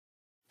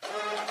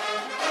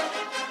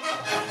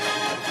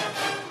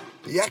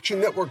The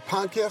Action Network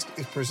podcast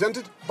is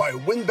presented by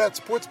WynnBET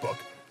Sportsbook,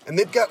 and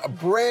they've got a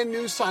brand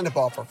new sign-up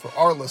offer for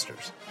our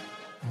listeners.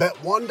 Bet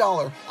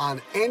 $1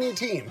 on any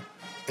team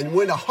and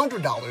win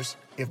 $100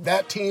 if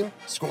that team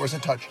scores a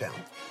touchdown.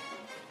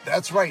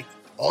 That's right.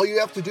 All you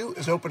have to do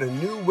is open a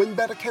new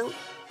WynnBET account,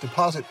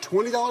 deposit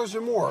 $20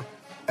 or more,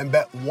 and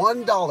bet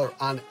 $1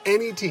 on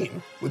any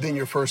team within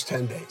your first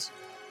 10 days.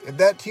 If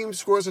that team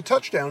scores a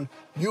touchdown,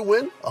 you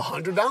win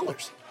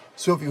 $100.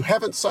 So if you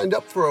haven't signed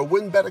up for a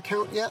WynnBET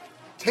account yet,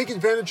 take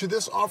advantage of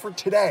this offer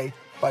today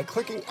by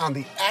clicking on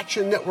the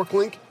Action Network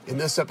link in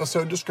this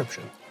episode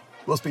description.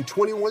 Must be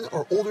 21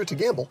 or older to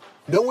gamble.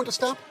 Know when to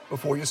stop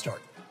before you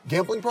start.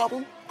 Gambling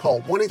problem?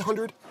 Call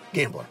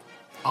 1-800-GAMBLER.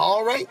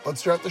 All right, let's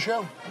start the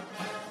show.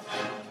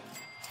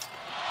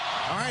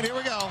 All right, here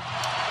we go.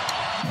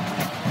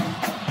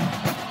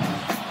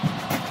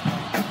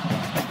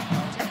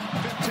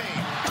 15,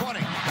 20,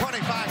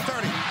 25,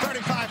 30,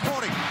 35,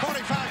 40,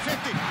 45,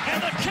 50.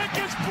 And the kick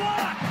is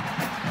blocked.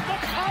 The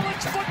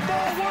college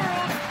football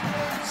world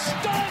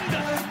stunned.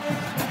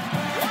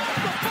 Lost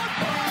the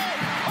football.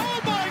 Oh,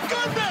 my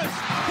goodness.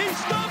 He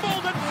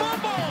stumbled and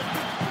fumbled.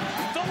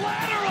 The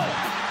lateral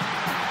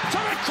to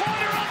the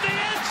corner of the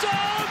end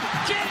zone.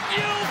 Can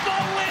you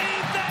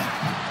believe that?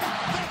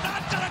 They're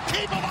not going to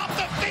keep him off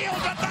the field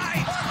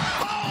tonight.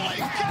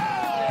 Holy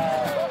cow.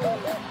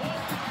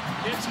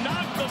 It's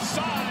not the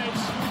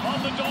size of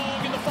the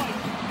dog in the fight.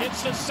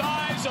 It's the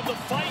size of the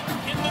fight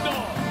in the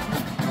dog.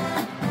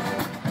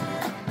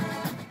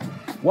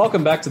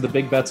 Welcome back to the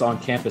Big Bets on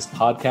Campus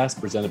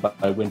podcast presented by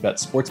WynnBET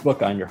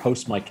Sportsbook. I'm your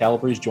host, Mike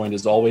Calabrese, joined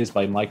as always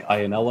by Mike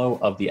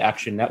Iannello of the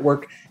Action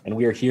Network. And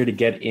we are here to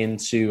get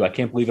into, I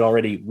can't believe it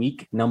already,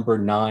 week number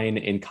 9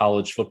 in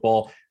college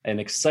football. An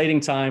exciting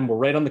time. We're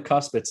right on the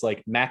cusp. It's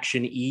like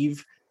Maction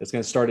Eve. It's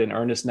going to start in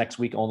earnest next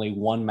week. Only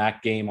one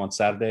MAC game on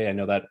Saturday. I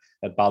know that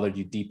bothered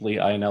you deeply,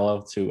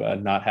 Iannello, to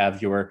not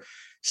have your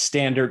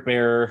standard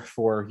bearer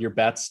for your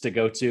bets to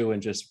go to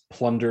and just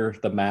plunder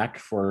the MAC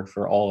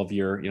for all of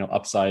your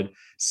upside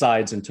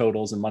sides and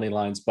totals and money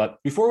lines. But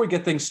before we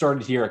get things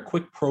started here, a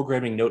quick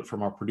programming note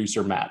from our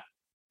producer, Matt.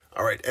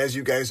 All right, as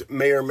you guys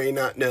may or may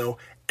not know,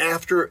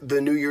 after the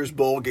New Year's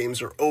Bowl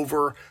games are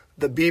over,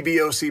 the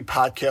BBOC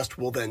podcast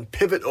will then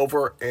pivot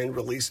over and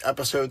release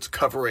episodes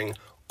covering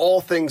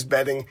all things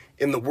betting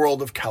in the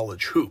world of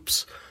college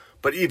hoops.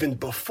 But even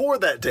before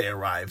that day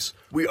arrives,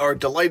 we are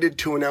delighted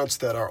to announce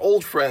that our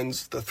old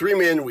friends, the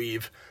three-man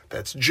weave,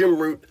 that's Jim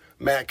Root,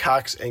 Matt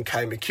Cox, and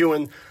Kai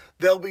McEwen,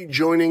 they'll be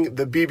joining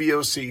the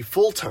BBOC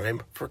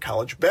full-time for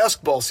college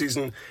basketball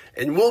season,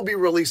 and we'll be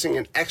releasing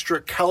an extra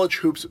college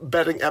hoops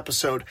betting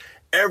episode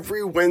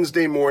every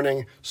Wednesday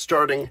morning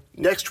starting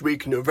next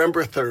week,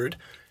 November 3rd,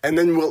 and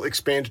then we'll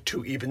expand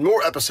to even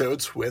more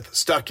episodes with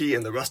Stuckey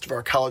and the rest of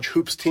our college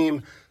hoops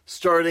team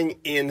starting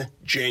in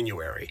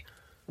January.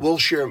 We'll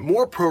share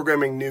more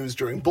programming news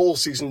during bowl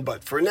season,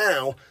 but for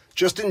now,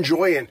 just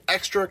enjoy an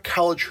extra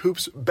college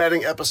hoops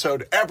betting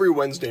episode every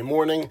Wednesday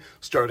morning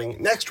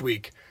starting next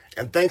week.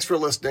 And thanks for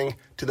listening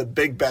to the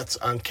Big Bets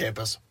on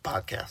Campus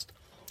podcast.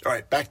 All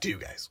right, back to you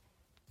guys.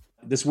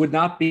 This would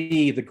not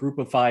be the Group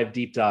of 5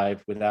 deep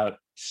dive without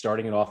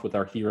starting it off with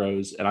our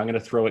heroes. And I'm going to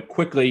throw it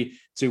quickly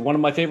to one of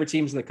my favorite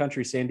teams in the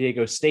country, San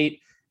Diego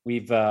State.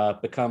 We've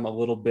become a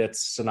little bit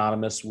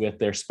synonymous with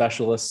their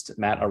specialist,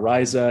 Matt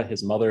Araiza.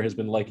 His mother has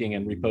been liking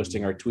and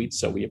reposting our tweets,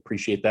 so we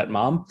appreciate that,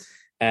 Mom.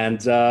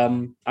 And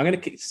I'm going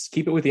to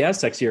keep it with the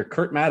Aztecs here.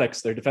 Kurt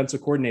Maddox, their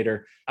defensive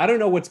coordinator. I don't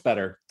know what's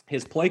better,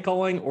 his play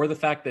calling or the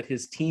fact that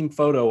his team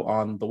photo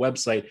on the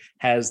website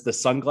has the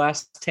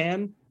sunglass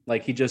tan.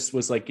 Like he just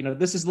was like,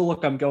 this is the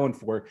look I'm going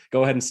for.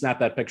 Go ahead and snap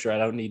that picture. I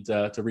don't need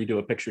to redo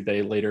a picture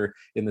day later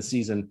in the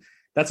season.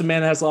 That's a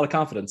man that has a lot of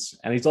confidence.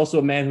 And he's also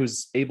a man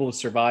who's able to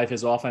survive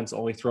his offense,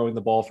 only throwing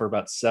the ball for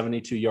about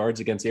 72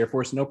 yards against Air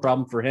Force. No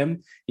problem for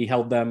him. He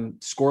held them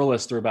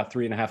scoreless through about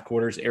 3.5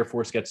 quarters. Air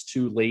Force gets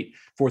 2 late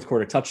fourth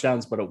quarter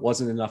touchdowns, but it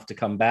wasn't enough to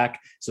come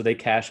back. So they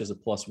cash as a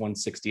plus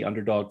 160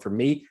 underdog for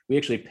me. We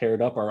actually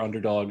paired up our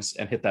underdogs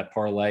and hit that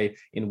parlay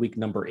in week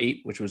number 8,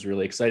 which was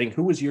really exciting.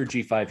 Who was your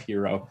G5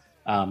 hero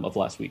of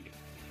last week?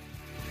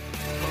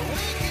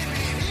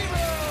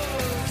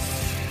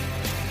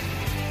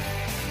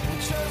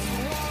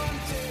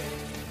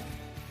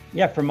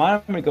 Yeah, for mine,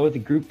 I'm going to go with the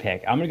group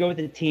pick. I'm going to go with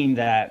the team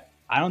that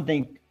I don't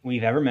think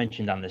we've ever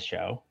mentioned on this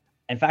show.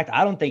 In fact,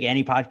 I don't think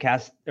any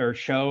podcast or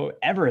show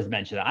ever has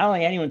mentioned it. I don't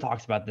think anyone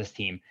talks about this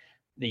team.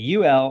 The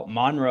UL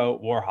Monroe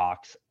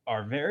Warhawks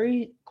are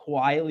very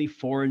quietly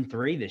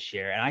 4-3 this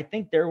year. And I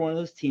think they're one of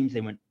those teams,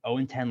 they went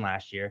 0-10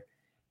 last year.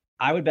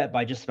 I would bet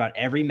by just about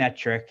every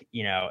metric,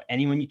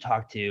 anyone you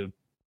talk to,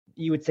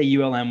 you would say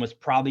ULM was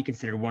probably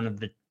considered one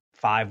of the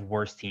 5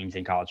 worst teams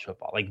in college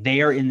football. Like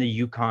they are in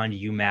the UConn,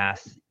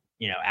 UMass,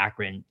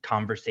 Akron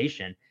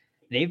conversation.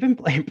 They've been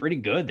playing pretty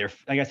good. They're,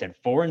 like I said,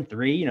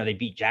 4-3. They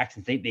beat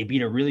Jackson State. They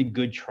beat a really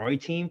good Troy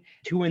team.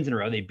 2 wins in a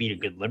row. They beat a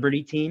good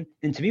Liberty team.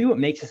 And to me, what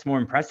makes this more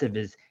impressive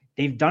is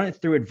they've done it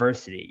through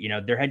adversity.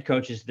 Their head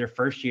coach is their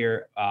first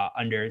year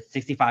under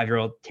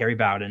 65-year-old Terry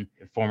Bowden,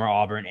 former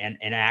Auburn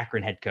and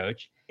Akron head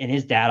coach. And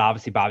his dad,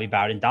 obviously Bobby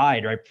Bowden,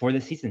 died right before the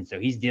season. So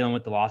he's dealing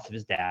with the loss of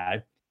his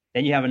dad.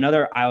 Then you have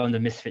another Island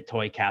of Misfit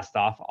Toy cast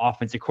off,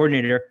 offensive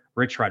coordinator,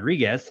 Rich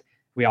Rodriguez.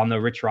 We all know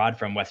Rich Rod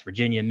from West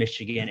Virginia,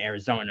 Michigan,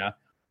 Arizona.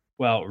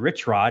 Well,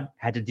 Rich Rod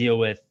had to deal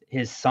with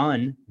his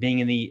son being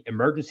in the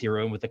emergency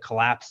room with a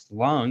collapsed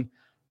lung.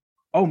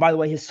 Oh, and by the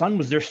way, his son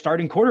was their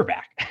starting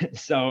quarterback.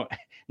 So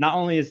not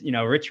only is,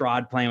 Rich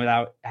Rod playing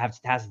without has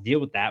to deal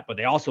with that, but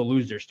they also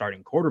lose their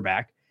starting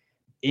quarterback.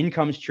 In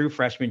comes true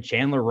freshman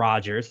Chandler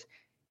Rogers.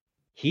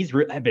 He's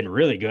been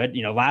really good.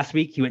 Last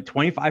week he went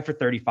 25 for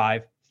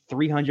 35,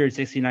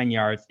 369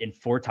 yards and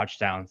 4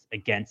 touchdowns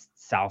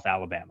against South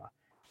Alabama.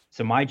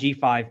 So my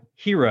G5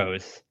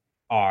 heroes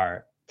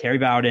are Terry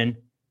Bowden,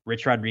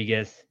 Rich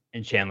Rodriguez,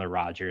 and Chandler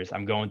Rogers.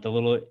 I'm going with the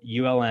little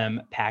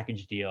ULM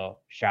package deal.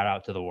 Shout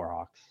out to the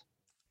Warhawks.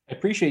 I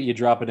appreciate you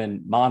dropping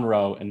in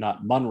Monroe and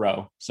not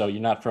Monroe. So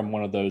you're not from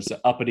one of those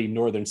uppity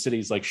northern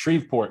cities like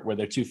Shreveport, where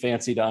they're too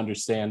fancy to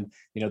understand,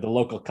 the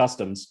local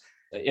customs.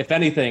 If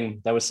anything,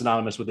 that was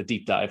synonymous with a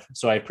deep dive.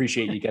 So I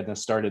appreciate you getting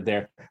us started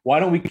there. Why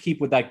don't we keep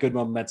with that good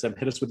momentum?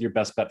 Hit us with your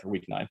best bet for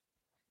week 9.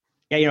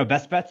 Yeah,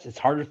 best bets, it's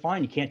harder to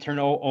find. You can't turn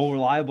all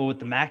reliable with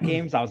the MAC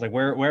games. I was like,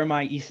 where are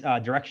my East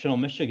directional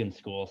Michigan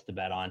schools to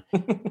bet on?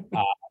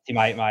 See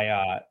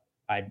I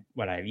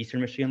have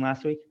Eastern Michigan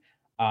last week.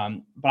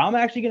 But I'm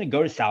actually going to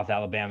go to South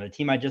Alabama. The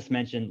team I just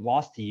mentioned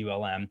lost to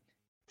ULM.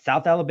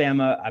 South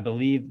Alabama, I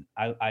believe,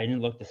 I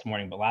didn't look this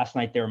morning, but last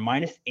night they were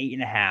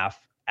 -8.5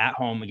 at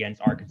home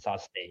against Arkansas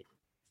State.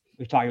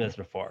 We've talked about this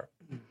before.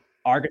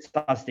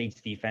 Arkansas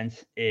State's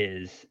defense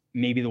is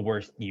maybe the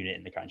worst unit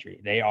in the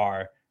country. They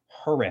are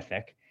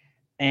horrific.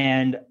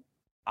 And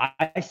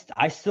I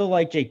still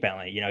like Jake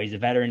Bentley. He's a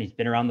veteran. He's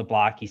been around the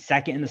block. He's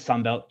second in the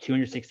Sun Belt,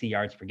 260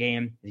 yards per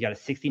game. He's got a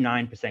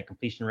 69%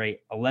 completion rate,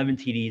 11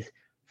 TDs,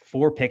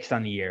 4 picks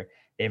on the year.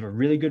 They have a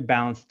really good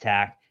balanced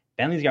attack.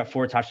 Bentley's got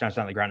 4 touchdowns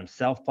on the ground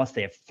himself. Plus,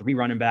 they have 3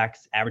 running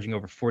backs averaging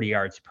over 40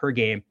 yards per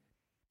game.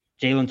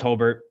 Jalen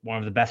Tolbert, one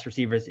of the best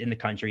receivers in the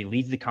country,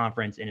 leads the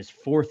conference and is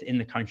 4th in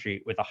the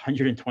country with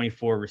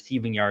 124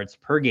 receiving yards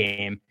per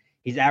game.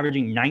 He's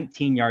averaging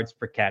 19 yards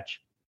per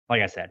catch.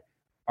 Like I said,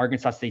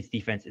 Arkansas State's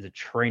defense is a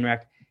train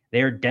wreck.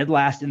 They are dead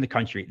last in the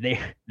country.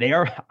 They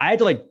are. I had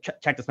to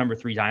check this number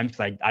 3 times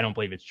because I don't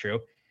believe it's true.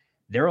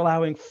 They're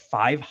allowing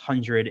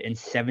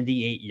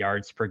 578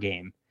 yards per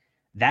game.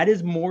 That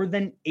is more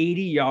than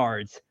 80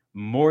 yards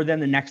more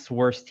than the next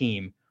worst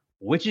team,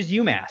 which is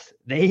UMass.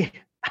 They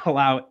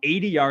allow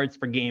 80 yards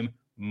per game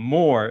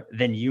more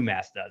than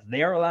UMass does.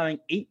 They are allowing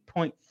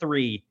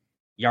 8.3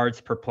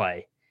 yards per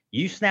play.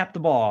 You snap the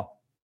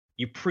ball,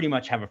 you pretty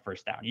much have a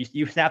first down.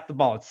 You snap the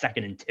ball, it's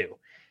 2nd and 2.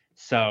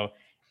 So,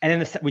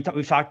 and then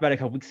we've talked about it a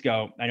couple weeks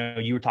ago. I know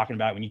you were talking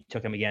about it when you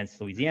took them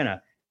against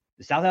Louisiana.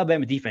 The South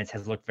Alabama defense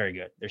has looked very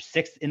good. They're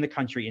 6th in the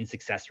country in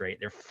success rate.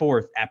 They're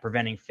 4th at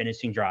preventing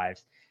finishing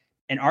drives.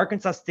 And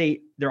Arkansas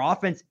State, their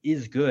offense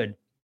is good,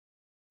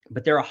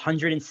 but they're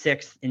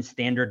 106th in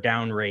standard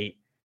down rate,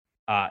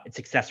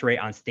 success rate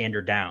on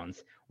standard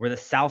downs, where the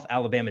South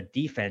Alabama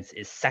defense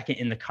is 2nd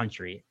in the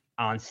country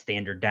on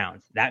standard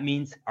downs. That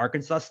means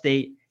Arkansas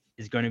State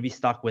is going to be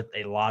stuck with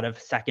a lot of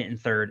 2nd and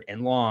 3rd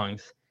and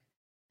longs.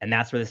 And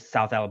that's where the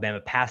South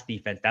Alabama pass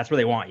defense, that's where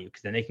they want you,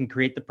 because then they can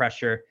create the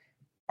pressure.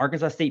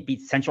 Arkansas State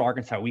beat Central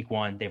Arkansas week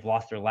 1. They've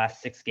lost their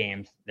last 6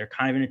 games. They're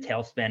kind of in a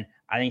tailspin.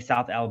 I think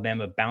South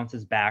Alabama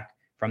bounces back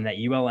from that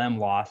ULM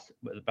loss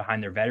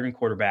behind their veteran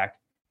quarterback.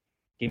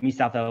 Give me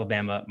South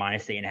Alabama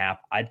 -8.5.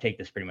 I'd take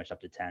this pretty much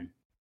up to 10.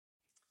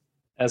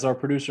 As our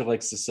producer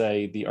likes to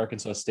say, the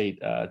Arkansas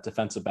State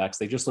defensive backs,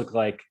 they just look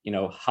like,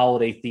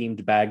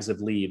 holiday-themed bags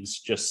of leaves.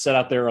 Just set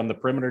out there on the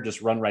perimeter,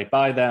 just run right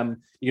by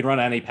them. You can run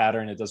any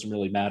pattern. It doesn't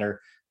really matter.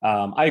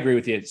 I agree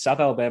with you. South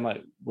Alabama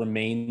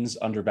remains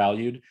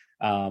undervalued.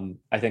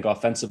 I think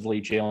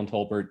offensively, Jalen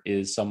Tolbert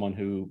is someone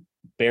who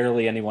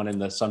barely anyone in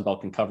the Sun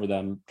Belt can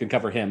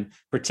cover him,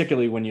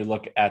 particularly when you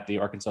look at the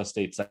Arkansas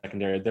State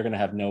secondary. They're going to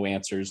have no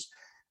answers.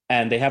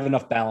 And they have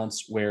enough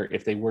balance where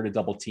if they were to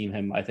double team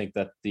him, I think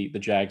that the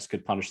Jags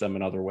could punish them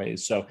in other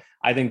ways. So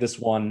I think this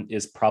one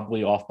is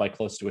probably off by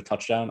close to a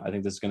touchdown. I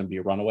think this is going to be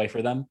a runaway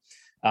for them.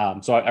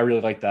 So I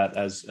really like that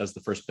as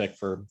the first pick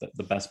for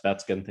the best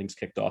bets, getting things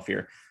kicked off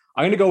here.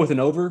 I'm going to go with an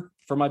over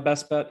for my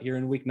best bet here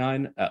in week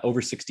 9,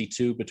 over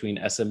 62 between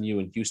SMU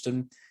and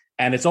Houston.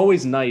 And it's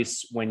always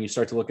nice when you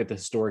start to look at the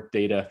historic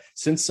data.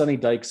 Since Sonny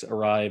Dykes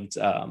arrived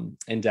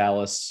in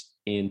Dallas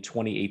in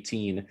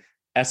 2018,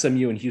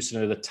 SMU and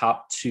Houston are the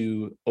top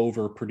 2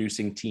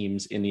 overproducing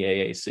teams in the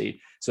AAC.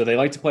 So they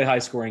like to play high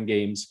scoring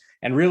games.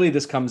 And really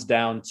this comes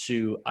down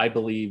to, I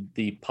believe,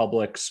 the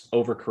public's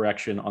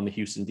overcorrection on the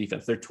Houston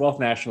defense. They're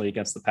 12th nationally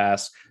against the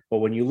pass, but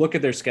when you look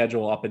at their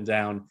schedule up and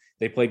down,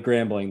 they played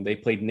Grambling, they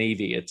played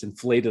Navy, it's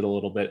inflated a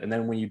little bit. And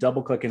then when you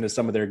double click into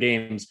some of their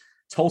games,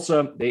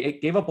 Tulsa, they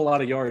gave up a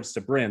lot of yards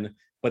to Bryn,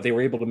 but they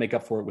were able to make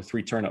up for it with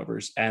 3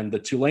 turnovers. And the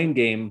Tulane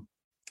game,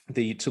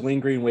 the Tulane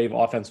Green Wave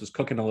offense was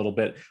cooking a little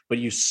bit, but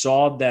you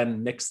saw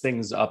them mix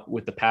things up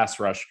with the pass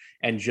rush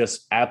and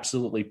just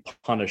absolutely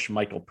punish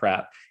Michael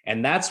Pratt.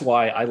 And that's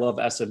why I love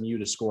SMU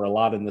to score a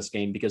lot in this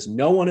game, because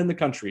no one in the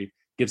country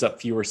gives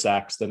up fewer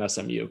sacks than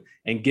SMU.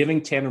 And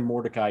giving Tanner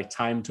Mordecai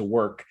time to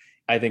work,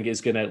 I think,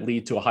 is going to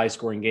lead to a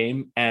high-scoring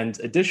game. And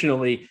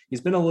additionally,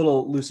 he's been a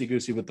little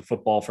loosey-goosey with the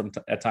football from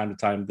at time to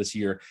time this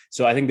year.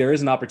 So I think there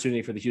is an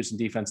opportunity for the Houston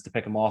defense to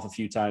pick him off a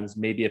few times,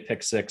 maybe a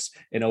pick six,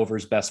 an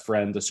over's best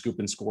friend, a scoop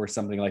and score,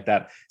 something like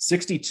that.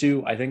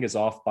 62, I think, is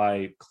off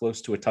by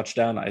close to a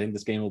touchdown. I think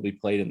this game will be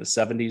played in the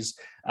 70s.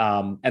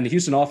 And the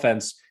Houston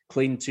offense,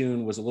 Clayton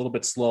Tune was a little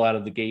bit slow out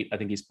of the gate. I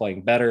think he's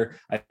playing better.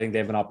 I think they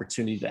have an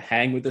opportunity to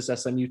hang with this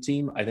SMU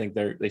team. I think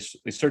they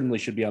certainly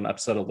should be on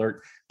upset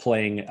alert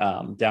playing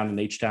down in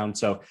H-Town.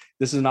 So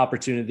this is an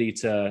opportunity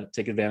to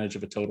take advantage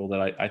of a total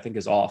that I think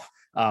is off.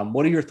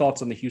 What are your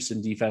thoughts on the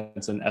Houston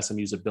defense and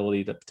SMU's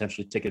ability to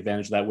potentially take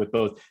advantage of that with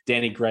both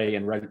Danny Gray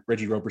and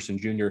Reggie Roberson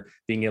Jr.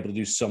 being able to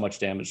do so much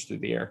damage through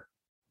the air?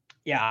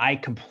 Yeah, I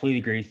completely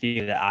agree with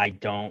you that I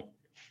don't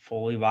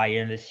fully buy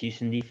into this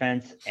Houston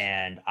defense,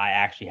 and I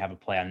actually have a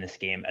play on this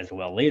game as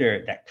well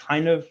later that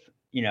kind of,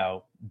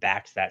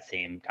 backs that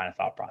same kind of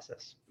thought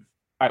process.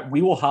 All right,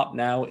 we will hop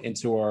now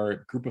into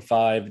our Group of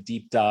Five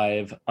deep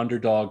dive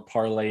underdog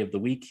parlay of the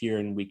week here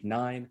in Week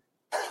 9.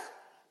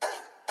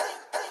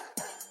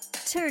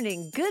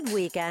 Turning good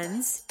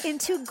weekends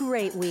into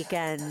great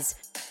weekends.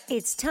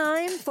 It's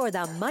time for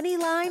the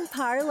Moneyline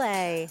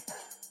Parlay.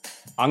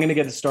 I'm going to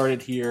get it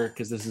started here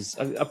because this is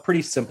a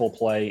pretty simple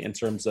play in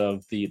terms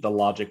of the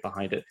logic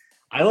behind it.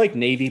 I like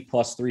Navy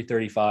plus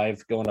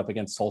 335 going up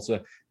against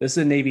Tulsa. This is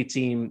a Navy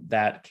team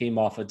that came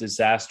off a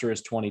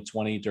disastrous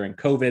 2020 during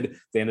COVID.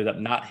 They ended up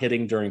not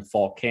hitting during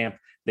fall camp.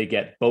 They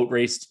get boat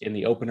raced in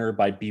the opener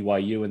by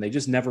BYU, and they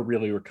just never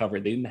really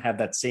recovered. They didn't have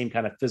that same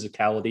kind of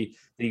physicality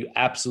that you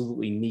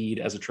absolutely need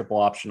as a triple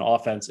option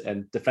offense.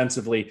 And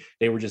defensively,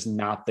 they were just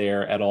not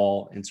there at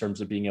all in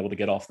terms of being able to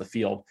get off the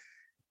field.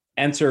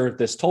 Enter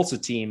this Tulsa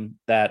team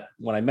that,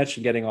 when I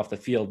mentioned getting off the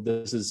field,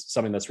 this is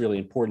something that's really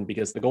important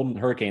because the Golden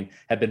Hurricane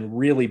had been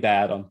really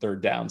bad on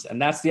third downs.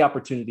 And that's the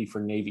opportunity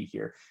for Navy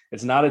here.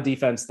 It's not a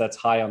defense that's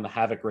high on the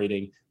havoc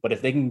rating, but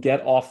if they can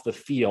get off the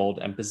field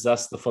and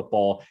possess the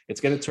football,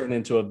 it's going to turn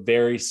into a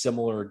very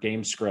similar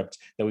game script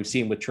that we've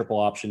seen with triple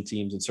option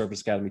teams and service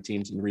academy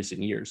teams in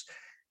recent years.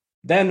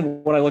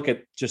 Then when I look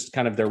at just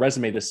kind of their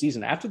resume this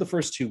season, after the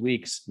first 2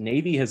 weeks,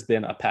 Navy has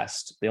been a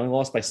pest. They only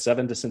lost by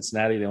 7 to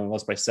Cincinnati. They only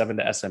lost by 7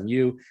 to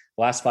SMU. The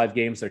last 5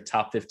 games, they're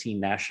top 15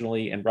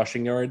 nationally in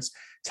rushing yards.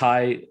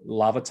 Tai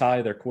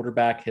Lavatai, their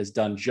quarterback, has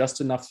done just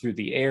enough through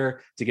the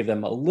air to give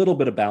them a little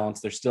bit of balance.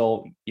 They're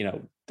still,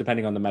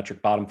 depending on the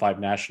metric, bottom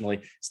 5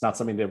 nationally. It's not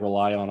something they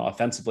rely on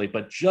offensively,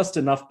 but just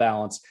enough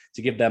balance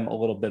to give them a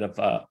little bit of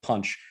a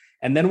punch.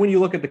 And then when you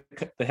look at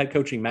the head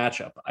coaching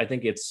matchup, I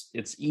think it's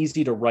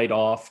easy to write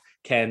off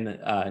Ken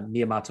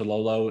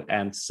Niumatalolo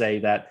and say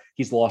that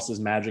he's lost his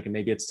magic and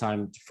maybe it's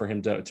time for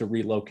him to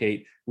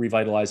relocate,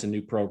 revitalize a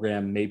new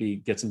program, maybe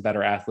get some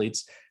better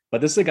athletes. But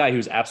this is a guy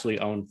who's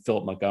absolutely owned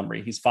Philip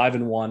Montgomery. He's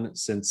 5-1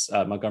 since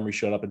Montgomery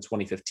showed up in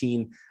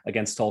 2015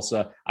 against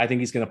Tulsa. I think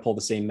he's going to pull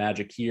the same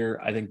magic here.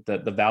 I think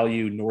that the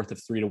value north of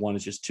 3-1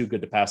 is just too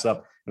good to pass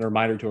up. And a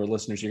reminder to our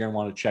listeners, you're going to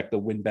want to check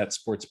the WynnBET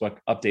Sportsbook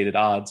updated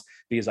odds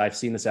because I've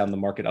seen this out in the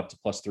market up to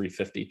plus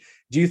 350.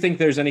 Do you think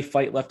there's any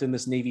fight left in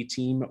this Navy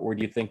team, or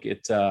do you think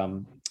it's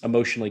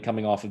emotionally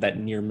coming off of that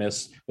near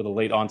miss with a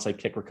late onside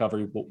kick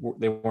recovery?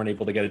 They weren't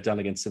able to get it done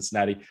against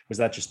Cincinnati. Was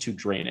that just too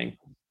draining?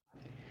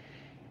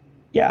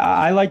 Yeah,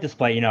 I like this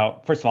play.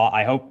 First of all,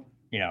 I hope,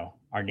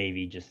 our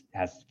Navy just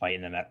has fight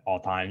in them at all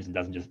times and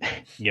doesn't just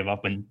give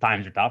up when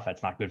times are tough.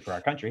 That's not good for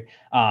our country.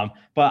 But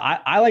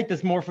I like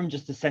this more from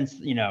just a sense,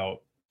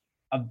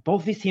 of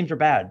both these teams are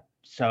bad.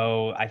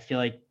 So I feel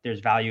like there's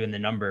value in the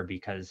number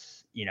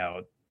because,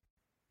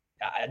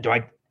 do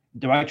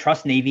I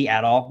trust Navy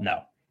at all?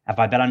 No. Have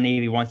I bet on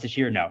Navy once this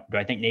year? No. Do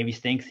I think Navy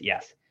stinks?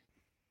 Yes.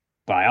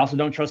 But I also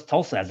don't trust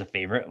Tulsa as a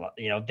favorite.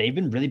 They've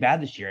been really bad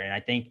this year. And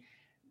I think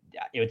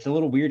it's a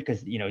little weird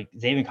because,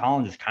 Zaven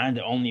Collins is kind of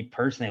the only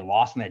person they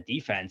lost in that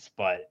defense,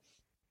 but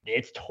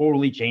it's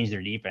totally changed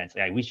their defense.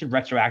 Like, we should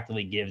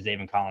retroactively give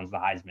Zaven Collins the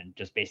Heisman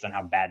just based on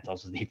how bad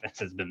Tulsa's defense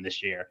has been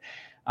this year.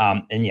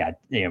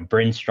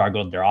 Bryn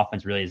struggled. Their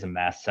offense really is a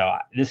mess. So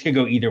this could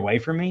go either way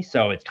for me.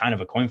 So it's kind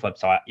of a coin flip.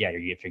 So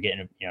if you're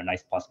getting,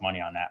 nice plus money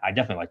on that, I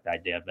definitely like the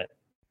idea of it.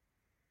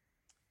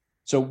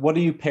 So what are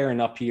you pairing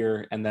up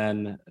here? And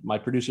then my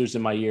producer's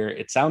in my ear.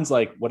 It sounds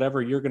like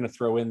whatever you're going to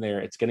throw in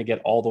there, it's going to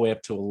get all the way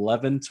up to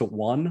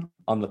 11-1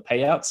 on the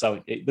payout.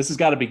 So this has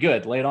got to be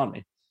good. Lay it on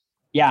me.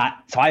 Yeah.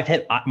 So I've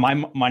hit my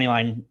money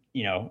line,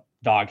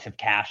 dogs have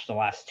cashed the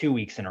last 2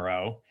 weeks in a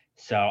row.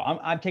 So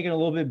I'm taking a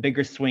little bit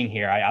bigger swing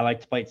here. I like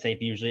to play it safe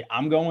usually.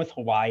 I'm going with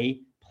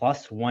Hawaii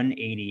plus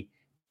 180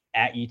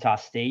 at Utah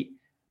State.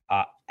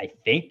 I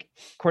think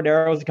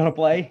Cordero is going to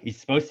play. He's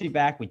supposed to be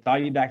back. We thought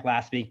he'd be back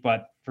last week,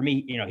 but for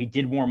me, he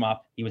did warm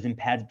up. He was in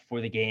pads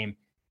before the game.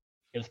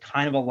 It was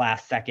kind of a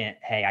last second,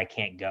 hey, I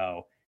can't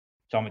go.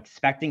 So I'm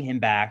expecting him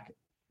back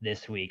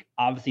this week.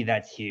 Obviously,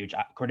 that's huge.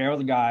 Cordero's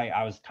the guy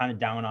I was kind of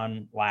down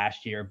on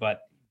last year, but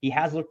he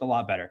has looked a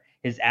lot better.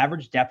 His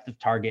average depth of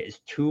target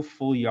is 2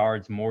 full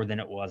yards more than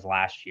it was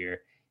last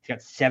year. He's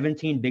got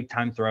 17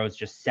 big-time throws,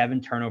 just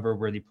 7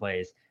 turnover-worthy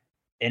plays.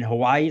 And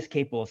Hawaii is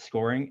capable of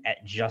scoring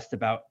at just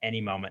about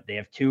any moment. They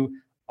have two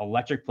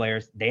electric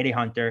players. Dede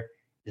Hunter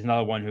is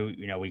another one who,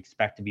 we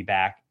expect to be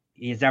back.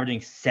 He is averaging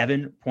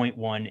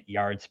 7.1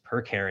 yards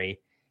per carry.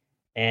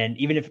 And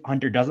even if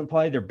Hunter doesn't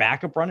play, their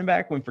backup running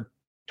back went for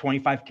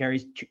 25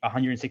 carries,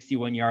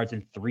 161 yards,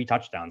 and 3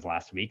 touchdowns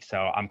last week.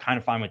 So I'm kind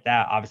of fine with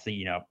that.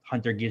 Obviously,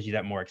 Hunter gives you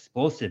that more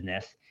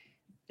explosiveness,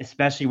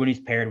 especially when he's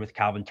paired with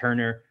Calvin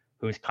Turner,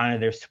 who is kind of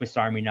their Swiss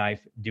Army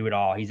knife, do it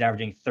all. He's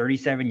averaging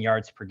 37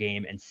 yards per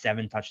game and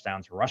 7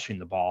 touchdowns rushing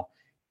the ball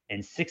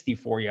and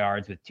 64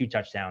 yards with 2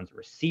 touchdowns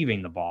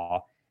receiving the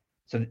ball.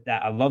 So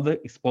I love the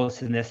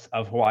explosiveness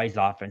of Hawaii's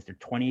offense. They're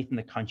 28th in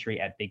the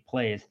country at big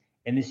plays.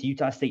 And this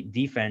Utah State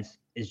defense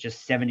is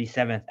just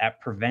 77th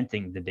at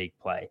preventing the big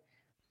play.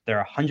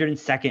 They're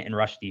 102nd in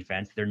rush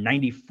defense. They're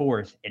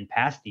 94th in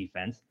pass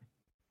defense.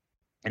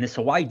 And this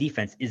Hawaii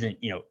defense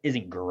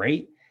isn't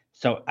great.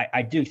 So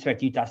I do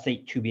expect Utah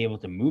State to be able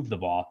to move the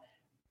ball,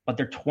 but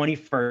they're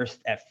 21st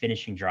at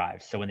finishing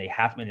drives. So when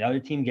the other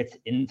team gets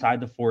inside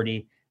the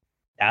 40,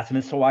 that's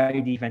when this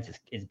Hawaii defense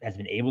has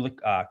been able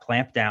to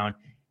clamp down.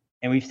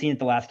 And we've seen it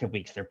the last couple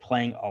weeks. They're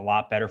playing a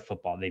lot better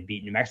football. They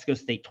beat New Mexico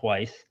State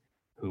twice,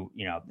 who,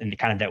 in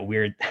kind of that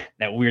weird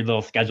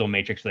little schedule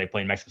matrix where they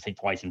play New Mexico State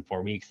twice in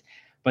 4 weeks.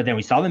 But then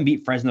we saw them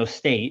beat Fresno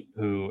State,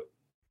 who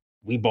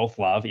we both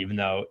love, even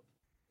though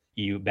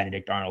you,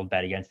 Benedict Arnold,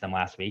 bet against them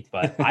last week,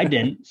 but I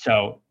didn't.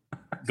 So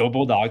go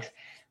Bulldogs.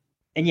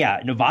 And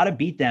yeah, Nevada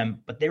beat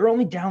them, but they were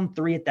only down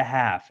 3 at the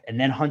half. And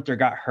then Hunter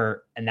got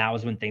hurt, and that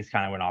was when things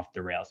kind of went off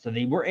the rails. So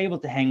they were able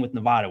to hang with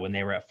Nevada when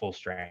they were at full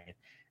strength.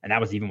 And that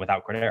was even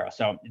without Cordero.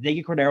 So if they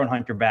get Cordero and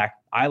Hunter back,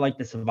 I like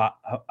this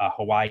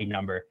Hawaii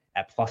number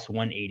at plus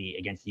 180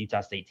 against the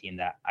Utah State team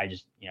that I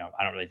just,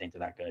 I don't really think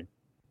they're that good.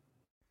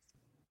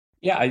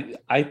 Yeah,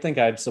 I think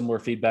I have similar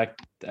feedback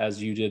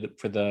as you did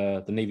for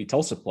the Navy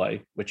Tulsa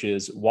play, which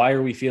is, why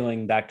are we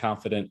feeling that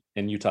confident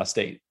in Utah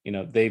State?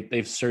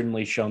 They've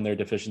certainly shown their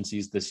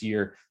deficiencies this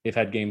year. They've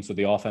had games where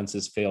the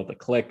offenses failed to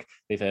click.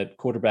 They've had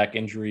quarterback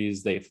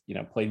injuries. They've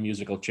played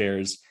musical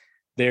chairs.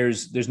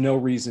 There's no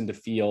reason to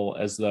feel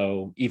as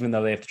though, even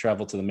though they have to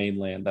travel to the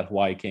mainland, that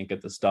Hawaii can't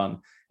get this done.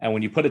 And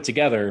when you put it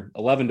together,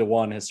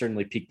 11-1 has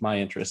certainly piqued my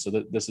interest.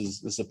 So this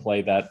is a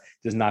play that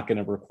is not going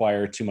to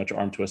require too much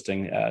arm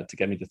twisting to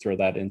get me to throw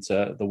that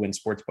into the Wynn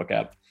Sportsbook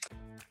app.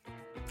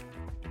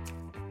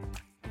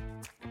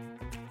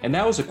 And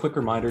now, as a quick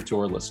reminder to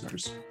our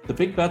listeners, the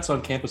Big Bets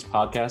on Campus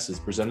podcast is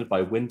presented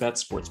by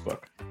WynnBET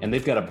Sportsbook, and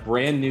they've got a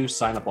brand new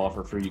sign-up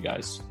offer for you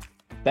guys.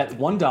 Bet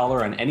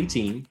 $1 on any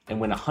team and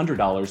win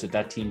 $100 if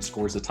that team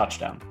scores a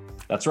touchdown.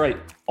 That's right.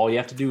 All you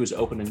have to do is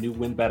open a new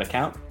WynnBET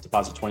account,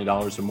 deposit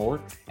 $20 or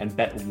more, and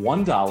bet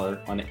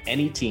 $1 on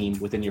any team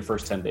within your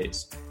first 10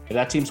 days. If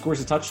that team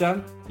scores a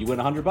touchdown, you win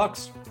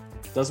 $100.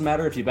 Doesn't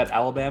matter if you bet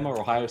Alabama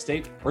or Ohio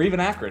State or even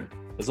Akron.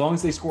 As long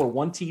as they score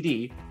 1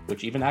 TD,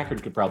 which even Akron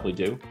could probably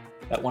do,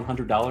 that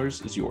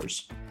 $100 is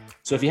yours.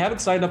 So if you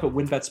haven't signed up at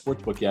WynnBET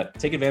Sportsbook yet,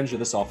 take advantage of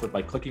this offer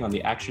by clicking on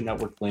the Action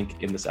Network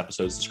link in this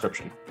episode's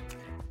description.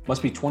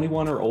 Must be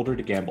 21 or older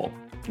to gamble.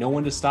 Know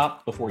when to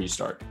stop before you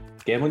start.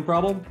 Gambling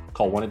problem?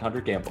 Call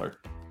 1-800-GAMBLER.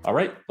 All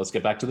right, let's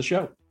get back to the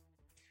show.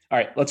 All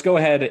right, let's go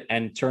ahead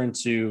and turn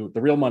to the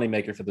real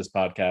moneymaker for this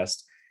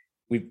podcast.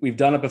 We've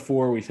done it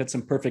before. We've hit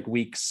some perfect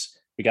weeks.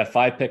 We got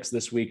 5 picks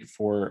this week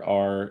for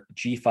our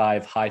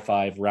G5 High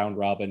 5 round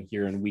robin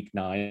here in week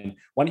 9.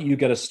 Why don't you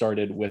get us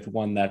started with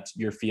one that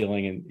you're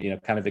feeling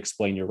and kind of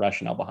explain your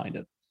rationale behind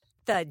it?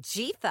 The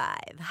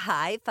G5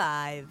 High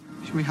 5.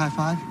 Should we high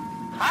five?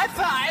 High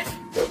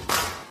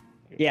five!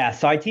 Yeah,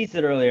 so I teased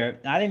it earlier.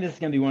 I think this is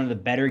going to be one of the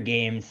better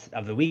games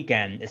of the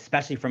weekend,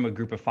 especially from a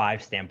group of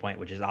 5 standpoint,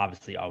 which is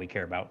obviously all we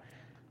care about.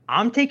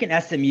 I'm taking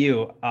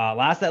SMU.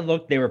 Last I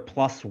looked, they were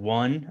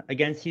 +1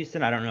 against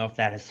Houston. I don't know if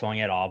that has swung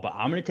at all, but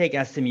I'm going to take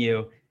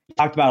SMU.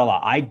 Talked about a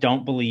lot. I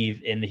don't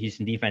believe in the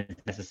Houston defense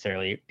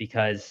necessarily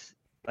because,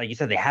 like you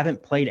said, they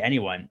haven't played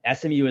anyone.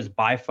 SMU is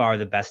by far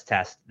the best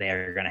test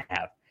they're going to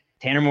have.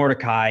 Tanner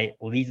Mordecai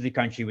leads the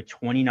country with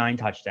 29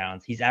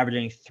 touchdowns. He's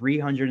averaging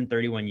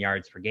 331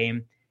 yards per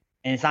game.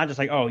 And it's not just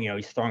like,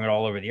 he's throwing it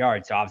all over the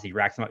yard. So obviously he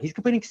racks them up. He's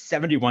completing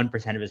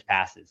 71% of his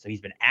passes. So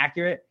he's been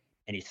accurate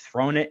and he's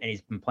thrown it and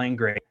he's been playing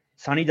great.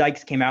 Sonny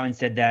Dykes came out and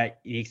said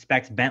that he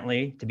expects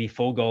Bentley to be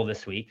full goal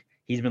this week.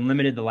 He's been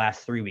limited the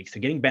last 3 weeks.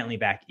 So getting Bentley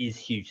back is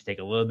huge to take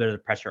a little bit of the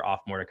pressure off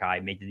Mordecai,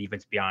 make the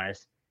defense be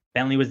honest.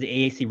 Bentley was the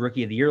AAC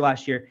Rookie of the Year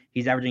last year.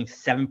 He's averaging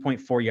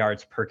 7.4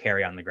 yards per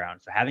carry on the ground.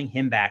 So having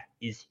him back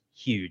is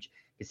huge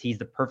because he's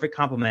the perfect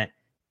complement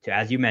to,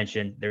 as you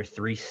mentioned, their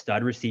 3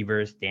 stud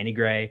receivers, Danny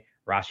Gray,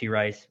 Rashee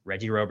Rice,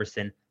 Reggie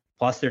Roberson,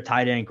 plus their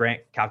tight end,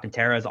 Grant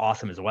Calcaterra, is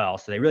awesome as well.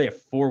 So they really have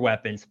 4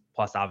 weapons,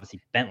 plus obviously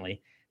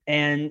Bentley.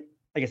 And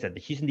like I said, the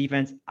Houston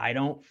defense, I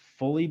don't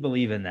fully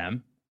believe in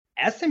them.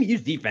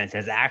 SMU's defense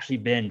has actually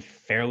been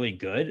fairly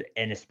good,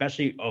 and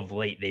especially of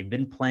late, they've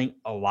been playing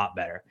a lot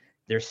better.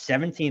 They're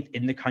 17th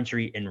in the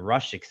country in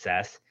rush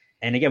success.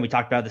 And again, we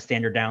talked about the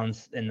standard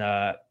downs in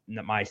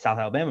my South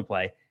Alabama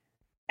play.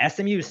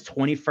 SMU is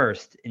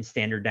 21st in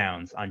standard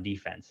downs on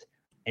defense.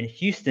 And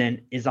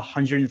Houston is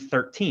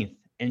 113th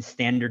in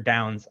standard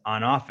downs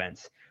on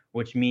offense,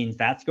 which means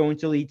that's going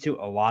to lead to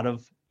a lot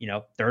of,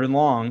 third and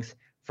longs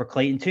for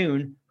Clayton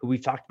Tune, who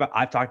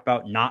I've talked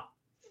about not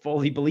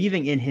fully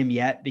believing in him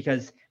yet,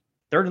 because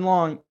third and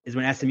long is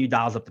when SMU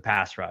dials up the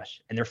pass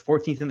rush, and they're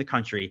 14th in the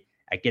country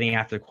at getting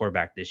after the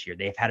quarterback this year.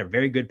 They've had a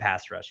very good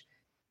pass rush,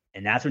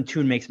 and that's when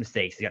Tune makes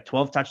mistakes. He got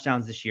 12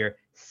 touchdowns this year,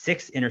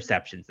 6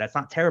 interceptions. That's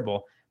not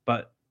terrible,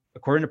 but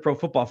according to Pro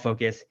Football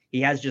Focus,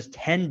 he has just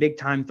 10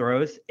 big-time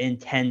throws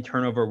and 10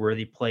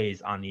 turnover-worthy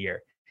plays on the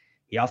year.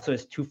 He also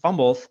has 2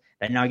 fumbles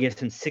that now gives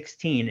him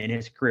 16 in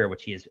his career,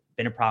 which he has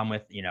been a problem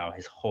with,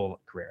 his whole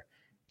career.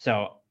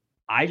 So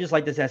I just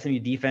like this SMU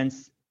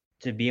defense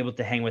to be able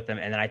to hang with them.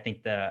 And then I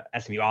think the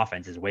SMU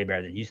offense is way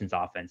better than Houston's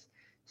offense.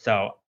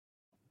 So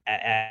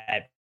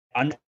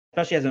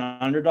especially as an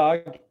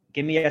underdog,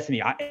 give me SMU.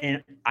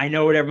 I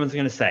know what everyone's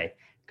going to say,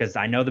 because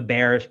I know the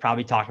Bear is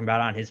probably talking about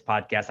it on his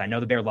podcast. I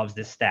know the Bear loves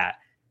this stat.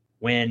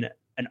 When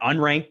an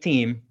unranked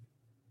team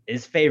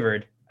is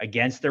favored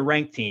against a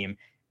ranked team,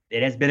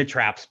 it has been a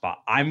trap spot.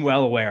 I'm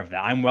well aware of that.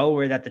 I'm well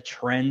aware that the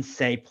trends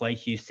say play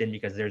Houston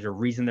because there's a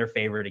reason they're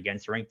favored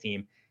against a ranked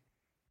team.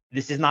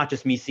 This is not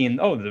just me seeing,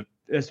 the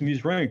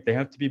SMU's ranked, they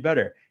have to be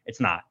better.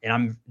 It's not.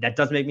 And that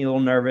does make me a little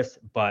nervous,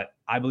 but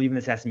I believe in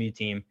this SMU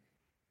team.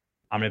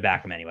 I'm going to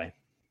back them anyway.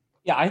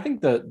 Yeah, I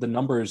think the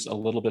number's a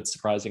little bit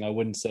surprising. I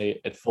wouldn't say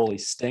it fully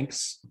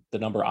stinks. The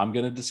number I'm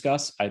going to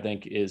discuss, I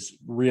think, is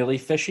really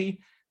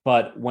fishy.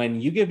 But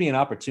when you give me an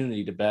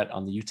opportunity to bet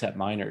on the UTEP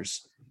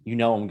Miners, I'm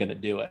going to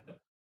do it.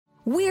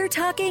 We're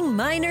talking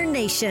Miner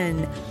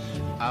Nation.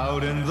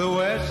 Out in the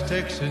West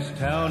Texas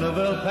town of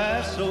El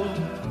Paso.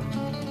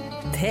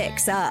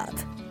 Picks up.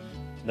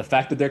 The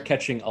fact that they're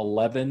catching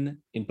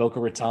 11 in Boca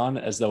Raton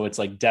as though it's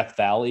like Death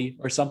Valley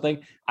or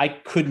something, I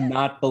could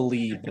not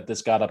believe that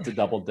this got up to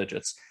double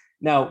digits.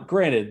 Now,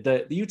 granted,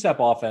 the UTEP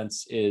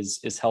offense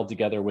is held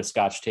together with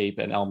Scotch tape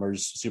and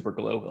Elmer's super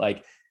glue.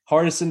 Like,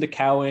 Hardison to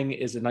Cowing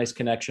is a nice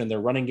connection. Their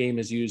running game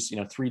is used,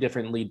 3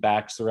 different lead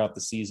backs throughout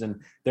the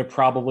season. They're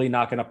probably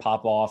not going to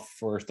pop off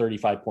for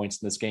 35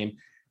 points in this game,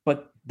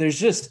 but there's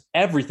just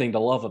everything to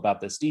love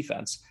about this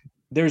defense.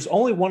 There's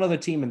only one other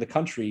team in the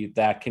country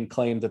that can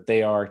claim that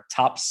they are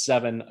top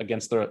 7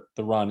 against the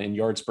run in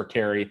yards per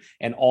carry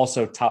and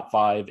also top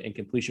 5 in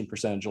completion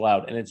percentage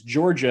allowed. And it's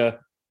Georgia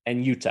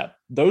and UTEP.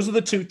 Those are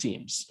the 2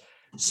 teams.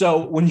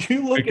 So when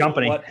you look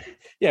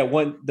at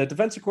when the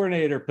defensive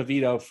coordinator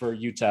Pavito for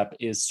UTEP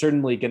is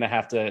certainly going to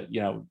have to,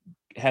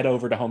 head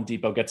over to Home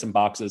Depot, get some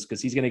boxes,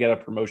 because he's going to get a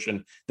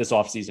promotion this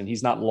offseason.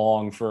 He's not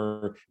long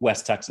for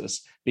West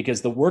Texas,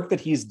 because the work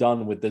that he's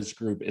done with this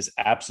group is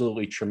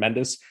absolutely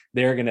tremendous.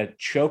 They're going to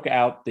choke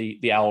out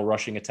the Owl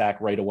rushing attack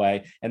right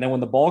away. And then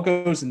when the ball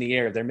goes in the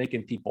air, they're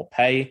making people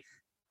pay.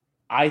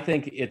 I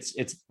think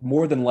it's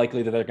more than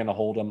likely that they're going to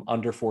hold them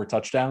under 4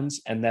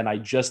 touchdowns. And then I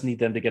just need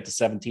them to get to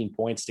 17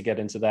 points to get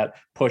into that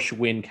push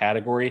win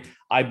category.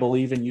 I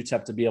believe in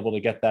UTEP to be able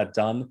to get that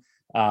done.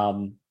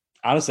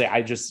 Honestly, I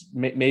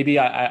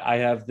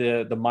have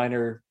the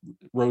minor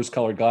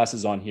rose-colored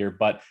glasses on here,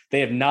 but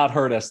they have not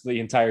hurt us the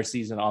entire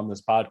season on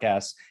this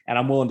podcast. And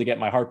I'm willing to get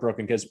my heart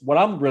broken, because what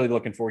I'm really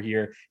looking for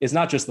here is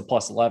not just the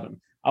plus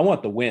 11. I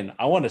want the win.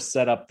 I want to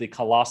set up the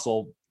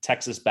colossal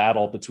Texas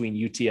battle between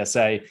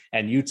UTSA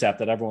and UTEP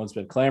that everyone's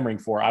been clamoring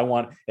for. I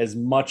want as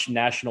much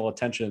national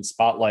attention and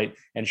spotlight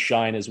and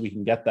shine as we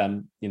can get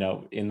them,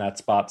 in that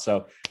spot.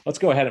 So let's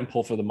go ahead and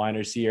pull for the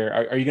Miners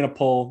here. Are you going to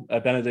pull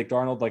Benedict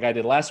Arnold like I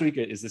did last week?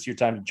 Is this your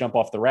time to jump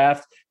off the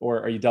raft, or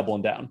are you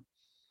doubling down?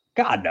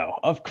 God, no.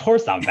 Of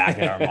course I'm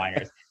backing our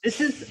Miners. This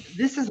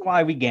is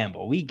why we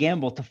gamble. We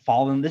gamble to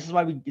fall in. This is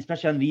why we,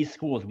 especially on these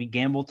schools, we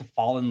gamble to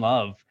fall in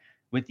love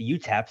with the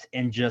UTEPs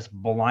and just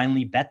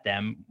blindly bet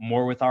them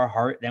more with our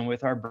heart than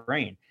with our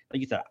brain. Like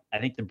you said, I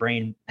think the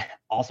brain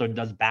also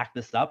does back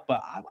this up,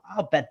 but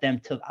I'll bet them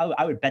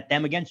I would bet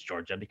them against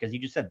Georgia, because you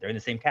just said they're in the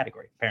same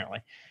category, apparently.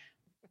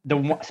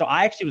 So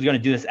I actually was going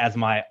to do this as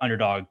my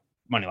underdog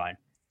money line.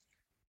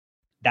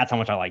 That's how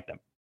much I like them.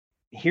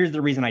 Here's the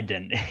reason I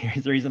didn't.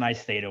 Here's the reason I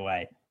stayed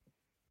away.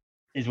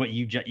 Is what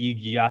you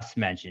just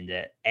mentioned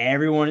it.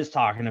 Everyone is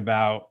talking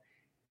about,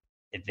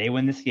 if they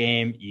win this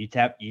game,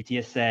 UTEP,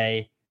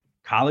 UTSA,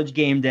 College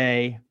game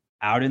day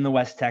out in the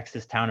West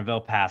Texas town of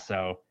El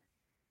Paso.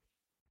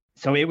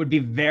 So it would be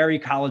very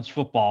college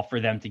football for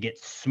them to get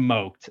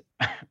smoked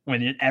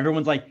when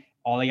everyone's like,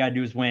 all they got to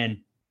do is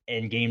win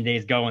and game day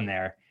is going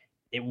there.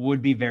 It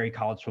would be very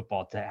college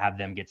football to have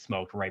them get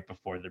smoked right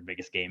before their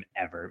biggest game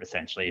ever,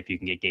 essentially, if you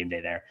can get game day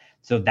there.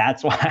 So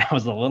that's why I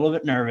was a little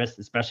bit nervous,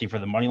 especially for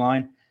the money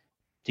line,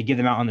 to give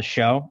them out on the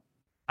show.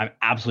 I'm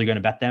absolutely going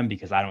to bet them,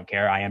 because I don't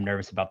care. I am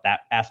nervous about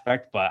that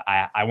aspect, but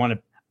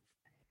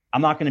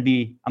I'm not going to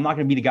be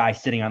the guy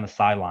sitting on the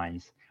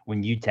sidelines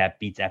when UTEP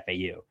beats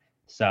FAU.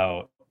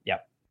 So,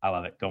 yep, I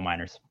love it. Go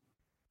Miners.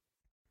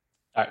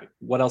 All right.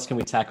 What else can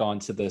we tack on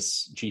to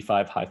this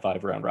G5 high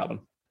five round robin?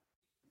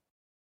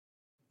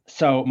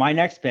 So my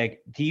next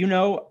pick, do you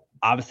know,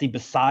 obviously,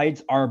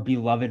 besides our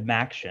beloved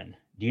Maction,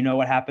 do you know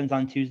what happens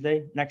on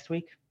Tuesday next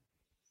week?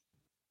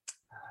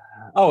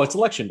 Oh, it's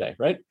election day,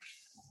 right?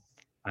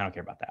 I don't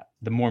care about that.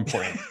 The more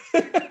important,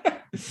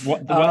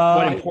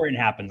 what important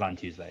happens on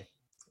Tuesday?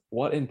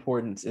 What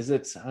importance is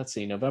it? Let's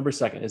see, November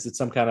 2nd. Is it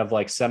some kind of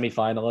like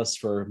semifinalists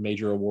for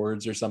major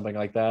awards or something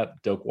like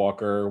that? Doak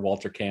Walker,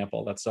 Walter Camp,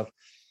 all that stuff.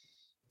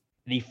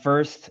 The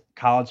first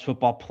college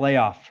football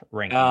playoff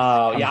rankings.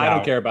 Oh, yeah, I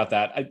don't care about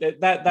that.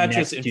 That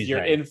just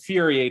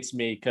infuriates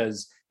me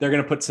because they're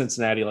going to put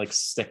Cincinnati like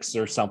 6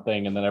 or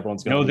something, and then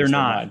everyone's going to lose their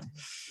mind.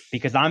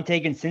 Because I'm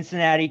taking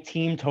Cincinnati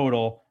team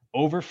total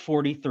over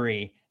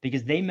 43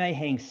 because they may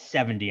hang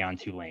 70 on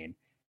Tulane.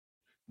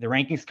 The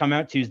rankings come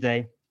out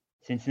Tuesday.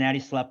 Cincinnati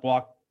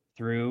sleptwalk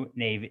through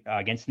Navy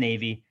against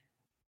Navy.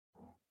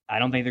 I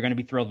don't think they're going to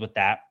be thrilled with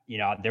that.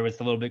 There was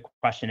a little bit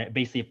question.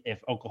 Basically, if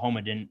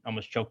Oklahoma didn't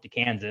almost choke to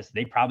Kansas,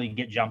 they probably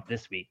get jumped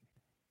this week.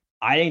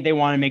 I think they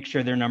want to make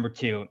sure they're number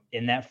 2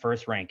 in that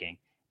first ranking.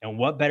 And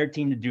what better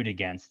team to do it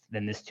against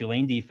than this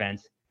Tulane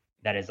defense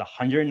that is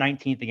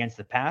 119th against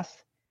the pass?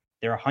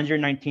 They're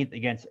 119th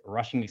against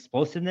rushing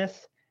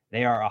explosiveness.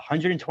 They are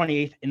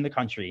 128th in the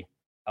country,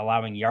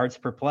 allowing yards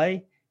per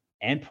play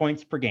and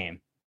points per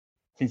game.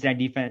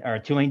 Cincinnati defense or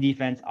Tulane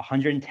defense,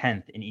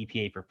 110th in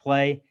EPA per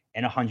play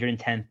and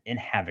 110th in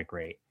havoc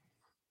rate.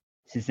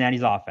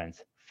 Cincinnati's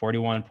offense,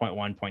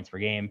 41.1 points per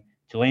game.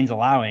 Tulane's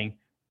allowing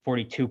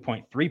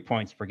 42.3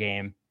 points per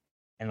game.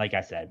 And like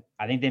I said,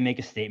 I think they make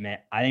a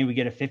statement. I think we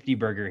get a 50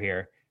 burger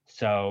here.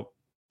 So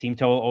team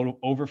total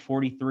over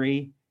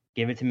 43.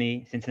 Give it to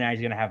me.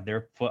 Cincinnati's going to have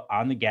their foot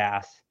on the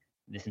gas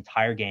this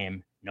entire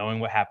game, knowing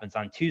what happens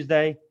on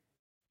Tuesday.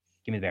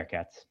 Give me the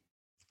Bearcats.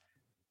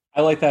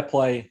 I like that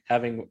play,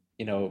 having,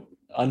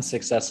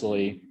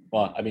 successfully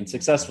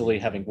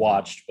having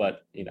watched,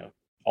 but,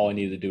 all I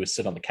needed to do is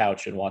sit on the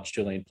couch and watch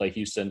Tulane play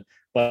Houston.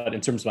 But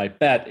in terms of my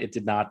bet, it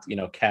did not,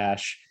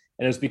 cash.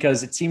 And it was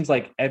because it seems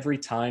like every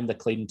time that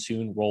Clayton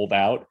Tune rolled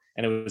out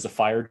and it was a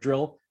fire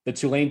drill, the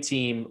Tulane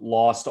team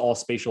lost all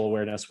spatial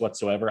awareness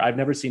whatsoever. I've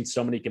never seen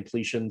so many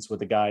completions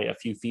with a guy a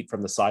few feet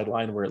from the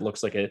sideline where it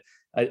looks like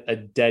a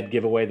dead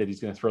giveaway that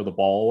he's going to throw the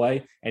ball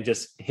away, and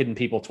just hitting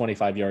people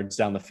 25 yards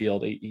down the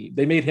field.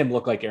 They made him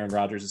look like Aaron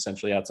Rodgers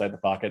essentially outside the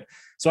pocket.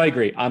 So I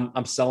agree.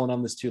 I'm selling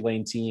on this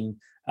Tulane team.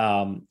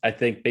 I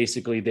think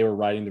basically they were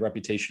riding the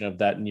reputation of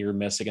that near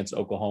miss against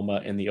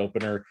Oklahoma in the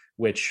opener,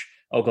 which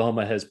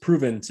Oklahoma has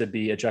proven to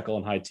be a Jekyll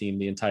and Hyde team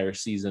the entire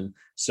season.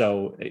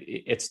 So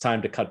it's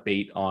time to cut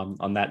bait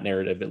on that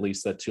narrative, at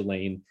least that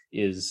Tulane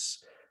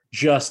is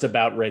just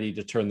about ready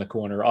to turn the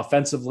corner.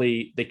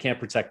 Offensively, they can't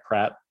protect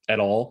Pratt at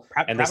all.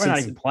 Pratt might not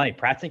even play.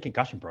 Pratt's in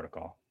concussion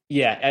protocol.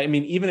 Yeah, I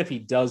mean, even if he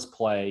does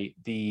play,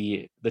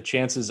 the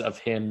chances of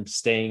him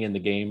staying in the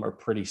game are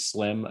pretty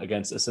slim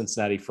against a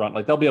Cincinnati front.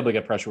 Like, they'll be able to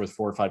get pressure with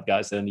 4 or 5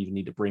 guys. They don't even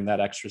need to bring that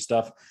extra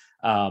stuff.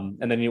 And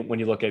then when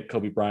you look at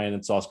Kobe Bryant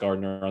and Sauce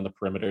Gardner on the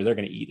perimeter, they're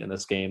going to eat in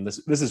this game.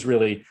 This is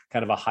really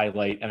kind of a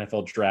highlight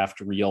NFL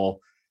draft reel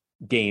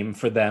game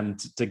for them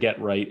to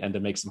get right and to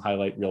make some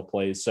highlight reel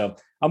plays. So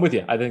I'm with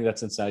you. I think that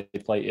Cincinnati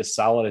play is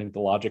solid. I think the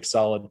logic's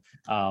solid.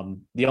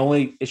 The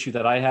only issue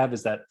that I have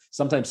is that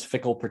sometimes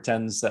Fickell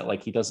pretends that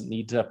like he doesn't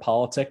need to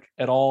politic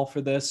at all for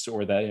this,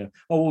 or that,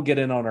 we'll get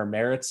in on our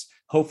merits.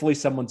 Hopefully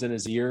someone's in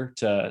his ear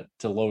to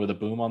lower the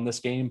boom on this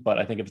game. But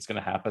I think if it's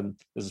going to happen,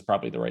 this is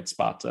probably the right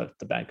spot to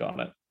bank on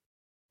it.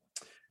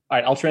 All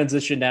right, I'll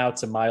transition now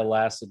to my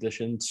last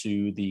addition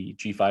to the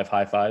G5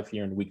 High Five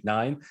here in week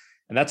 9.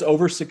 And that's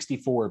over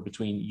 64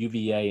 between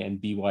UVA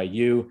and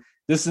BYU.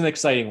 This is an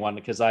exciting one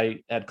because I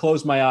had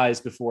closed my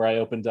eyes before I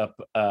opened up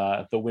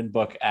the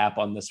WinBook app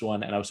on this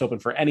one, and I was hoping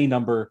for any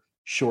number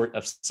short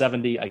of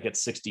 70. I get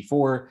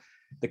 64.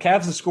 The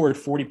Cavs have scored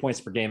 40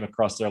 points per game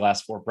across their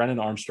last 4. Brennan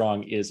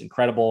Armstrong is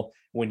incredible.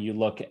 When you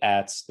look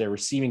at their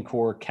receiving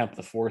core, Kemp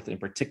IV in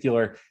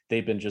particular,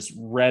 they've been just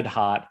red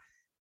hot.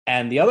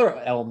 And the other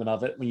element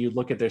of it, when you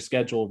look at their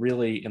schedule,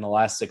 really in the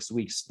last 6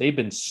 weeks, they've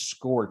been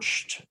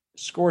scorched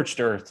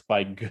earth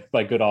by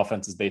good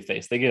offenses they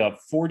face. They get up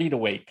 40 to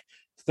Wake,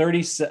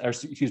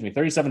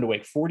 37 to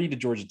Wake, 40 to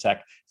Georgia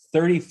Tech,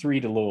 33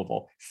 to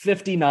Louisville,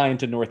 59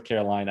 to North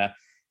Carolina.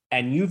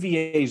 And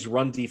UVA's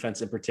run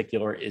defense in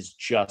particular is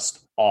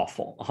just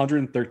awful,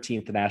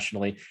 113th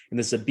nationally. And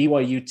this is a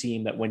BYU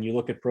team that when you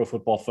look at Pro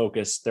Football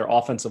Focus, their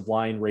offensive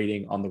line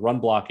rating on the run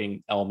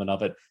blocking element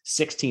of it,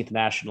 16th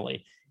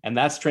nationally. And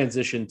that's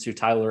transitioned to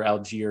Tyler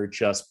Algier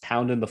just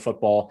pounding the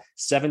football,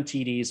 7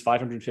 TDs,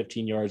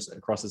 515 yards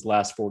across his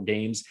last 4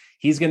 games.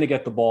 He's going to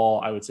get the ball,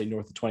 I would say,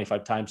 north of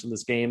 25 times in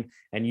this game.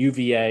 And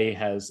UVA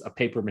has a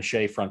paper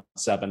mache front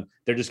 7.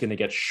 They're just going to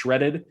get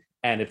shredded.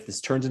 And if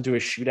this turns into a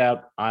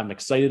shootout, I'm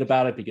excited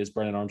about it because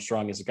Brennan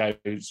Armstrong is a guy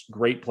who's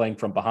great playing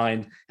from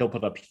behind. He'll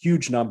put up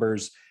huge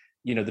numbers.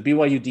 The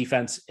BYU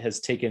defense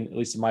has taken, at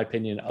least in my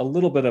opinion, a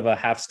little bit of a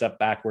half step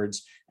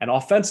backwards. And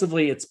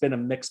offensively, it's been a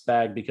mixed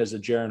bag because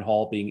of Jaren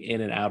Hall being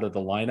in and out of the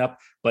lineup.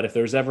 But if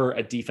there's ever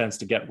a defense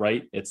to get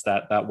right, it's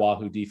that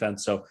Wahoo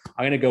defense. So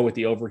I'm going to go with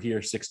the over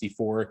here,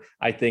 64.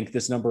 I think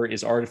this number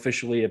is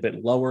artificially a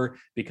bit lower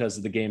because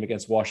of the game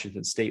against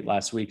Washington State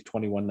last week,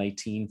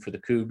 21-19 for the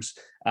Cougs,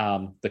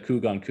 the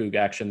Coug on Coug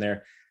action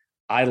there.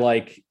 I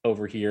like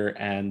over here,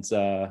 and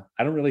I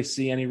don't really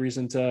see any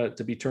reason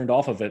to be turned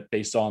off of it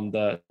based on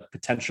the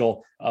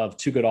potential of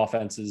two good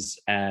offenses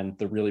and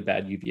the really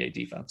bad UVA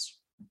defense.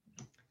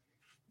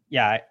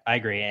 Yeah, I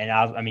agree. And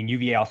I mean,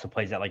 UVA also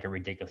plays at like a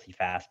ridiculously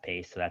fast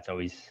pace, so that's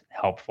always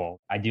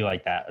helpful. I do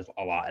like that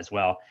a lot as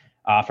well.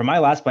 For my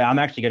last play, I'm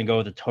actually going to go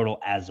with a total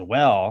as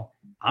well.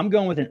 I'm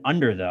going with an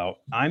under, though.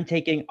 I'm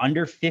taking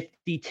under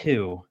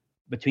 52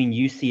 between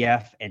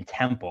UCF and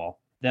Temple.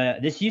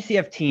 This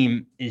UCF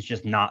team is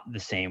just not the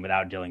same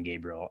without Dillon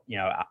Gabriel. You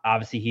know,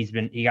 obviously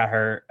he got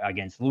hurt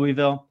against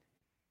Louisville,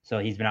 so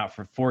he's been out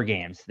for 4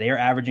 games. They are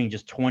averaging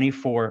just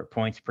 24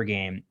 points per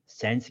game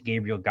since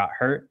Gabriel got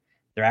hurt.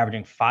 They're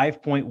averaging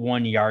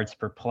 5.1 yards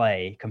per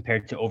play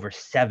compared to over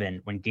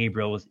 7 when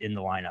Gabriel was in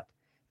the lineup.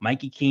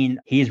 Mikey Keene,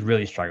 he's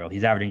really struggled.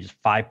 He's averaging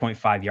just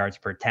 5.5 yards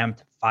per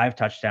attempt, 5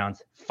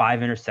 touchdowns, 5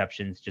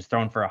 interceptions, just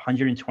throwing for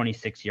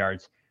 126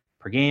 yards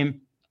per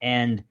game.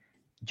 And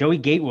Joey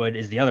Gatewood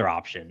is the other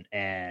option.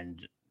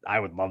 And I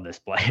would love this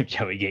play if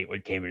Joey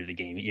Gatewood came into the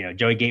game. You know,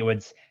 Joey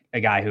Gatewood's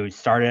a guy who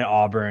started at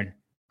Auburn,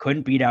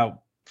 couldn't beat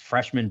out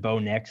freshman Bo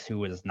Nix, who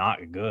was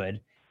not good.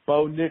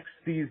 Bo Nix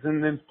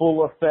season in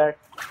full effect.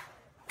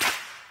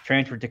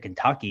 Transferred to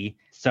Kentucky.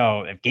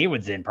 So if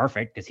Gatewood's in,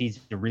 perfect, because he's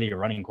really a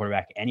running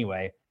quarterback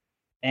anyway.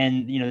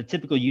 And, you know, the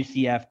typical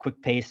UCF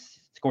quick pace,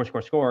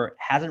 score,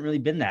 hasn't really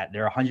been that.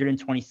 They're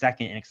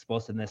 122nd in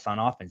explosiveness on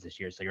offense this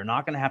year. So they're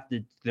not going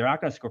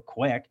to score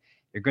quick.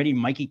 You're going to need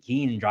Mikey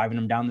Keene driving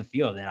them down the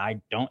field. And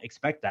I don't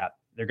expect that.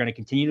 They're going to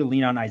continue to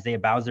lean on Isaiah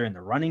Bowser in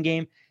the running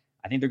game.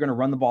 I think they're going to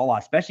run the ball a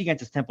lot, especially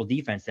against this Temple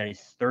defense that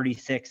is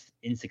 36th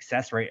in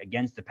success rate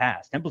against the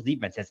pass. Temple's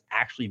defense has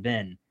actually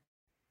been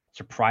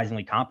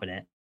surprisingly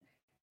competent.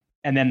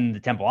 And then the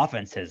Temple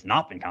offense has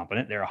not been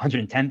competent. They're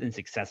 110th in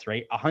success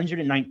rate,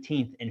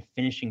 119th in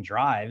finishing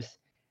drives.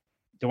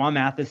 DeJuan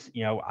Mathis,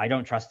 you know, I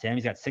don't trust him.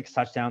 He's got 6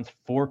 touchdowns,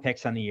 4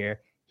 picks on the year.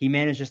 He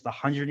managed just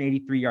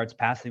 183 yards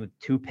passing with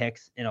 2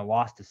 picks in a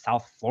loss to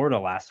South Florida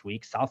last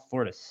week. South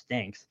Florida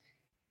stinks.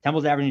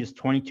 Temple's averaging just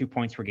 22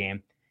 points per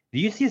game.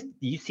 The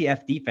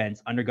UCF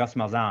defense under Gus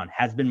Malzahn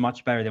has been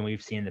much better than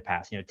we've seen in the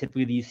past. You know,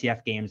 typically the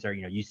UCF games are,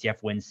 you know,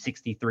 UCF wins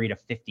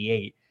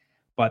 63-58.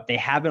 But they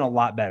have been a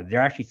lot better.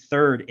 They're actually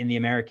 3rd in the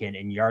American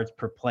in yards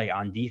per play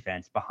on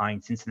defense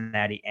behind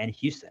Cincinnati and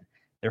Houston.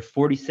 They're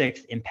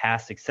 46th in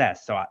pass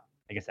success. So, like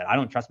I said, I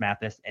don't trust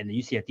Mathis, and the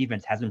UCF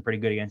defense has been pretty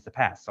good against the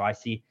pass. So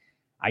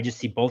I just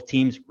see both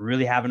teams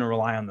really having to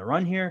rely on the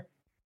run here.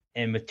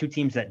 And with 2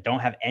 teams that don't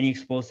have any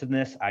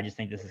explosiveness, I just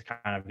think this is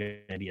kind of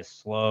going to be a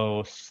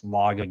slow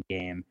slog of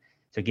game.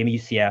 So give me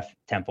UCF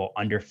Temple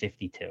under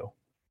 52.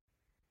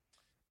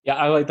 Yeah,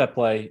 I like that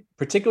play,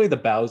 particularly the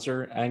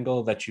Bowser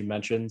angle that you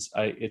mentioned.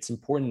 It's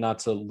important not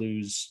to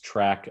lose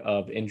track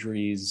of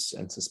injuries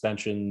and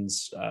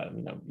suspensions.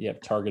 You know, you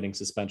have targeting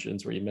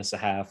suspensions where you miss a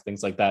half,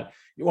 things like that.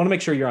 You want to make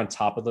sure you're on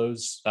top of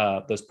those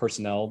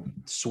personnel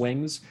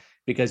swings,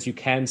 because you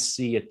can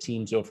see a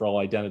team's overall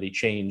identity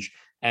change.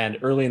 And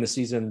early in the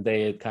season,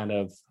 they had kind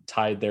of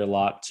tied their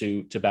lot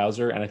to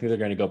Bowser, and I think they're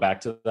going to go back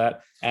to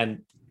that.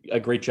 And a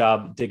great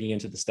job digging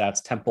into the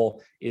stats.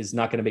 Temple is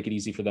not going to make it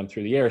easy for them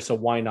through the air. So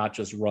why not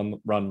just run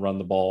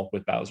the ball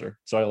with Bowser?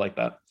 So I like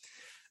that.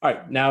 All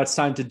right, now it's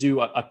time to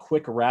do a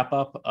quick wrap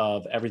up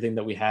of everything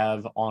that we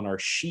have on our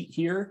sheet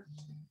here.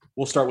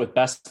 We'll start with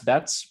best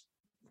bets.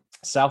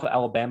 South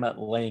Alabama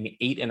laying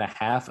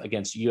 8.5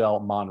 against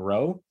UL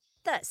Monroe.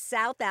 The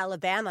South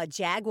Alabama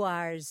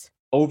Jaguars.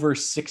 Over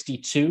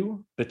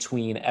 62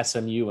 between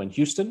SMU and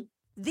Houston.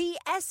 The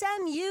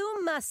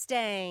SMU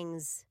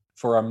Mustangs.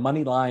 For our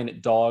money line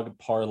dog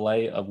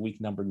parlay of week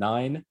number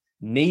 9,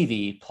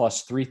 Navy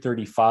plus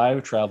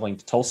 335 traveling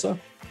to Tulsa.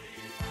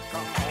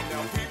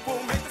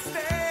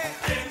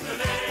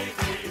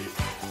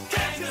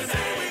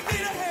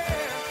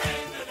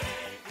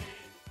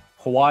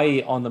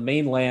 Hawaii on the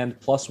mainland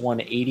plus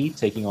 180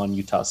 taking on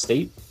Utah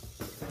State.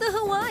 The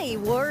Hawaii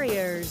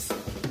Warriors.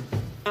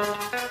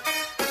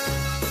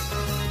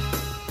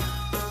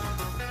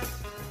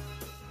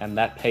 And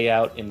that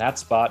payout in that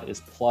spot is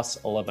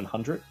plus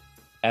 1,100.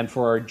 And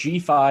for our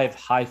G5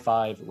 high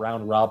 5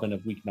 round robin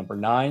of week number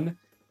 9,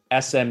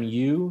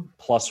 SMU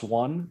plus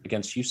 1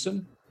 against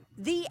Houston.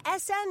 The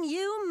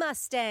SMU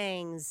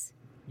Mustangs.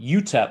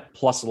 UTEP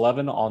plus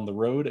 11 on the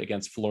road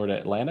against Florida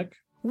Atlantic.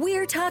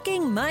 We're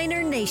talking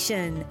Minor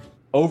Nation.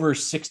 Over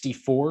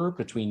 64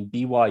 between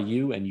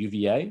BYU and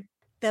UVA.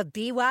 The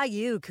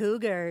BYU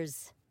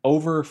Cougars.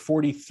 Over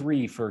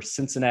 43 for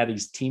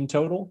Cincinnati's team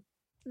total.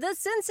 The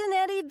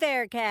Cincinnati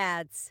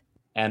Bearcats.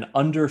 And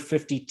under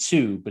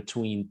 52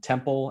 between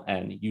Temple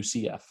and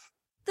UCF.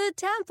 The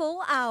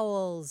Temple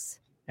Owls.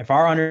 If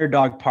our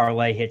underdog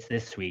parlay hits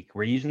this week,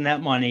 we're using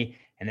that money,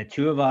 and the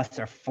 2 of us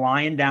are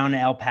flying down to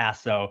El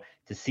Paso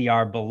to see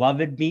our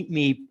beloved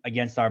meet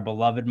against our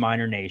beloved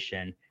Minor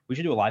Nation. We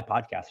should do a live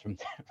podcast from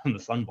the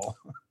Sun Bowl.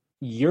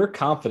 Your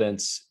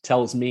confidence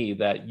tells me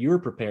that you're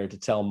prepared to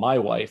tell my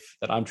wife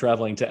that I'm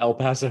traveling to El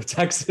Paso,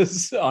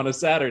 Texas on a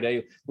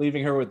Saturday,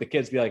 leaving her with the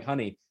kids, be like,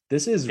 honey,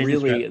 This is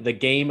really the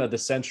game of the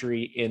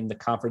century in the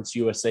Conference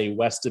USA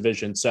West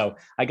Division. So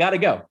I got to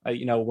go.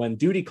 When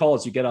duty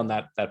calls, you get on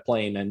that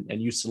plane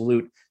and you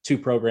salute two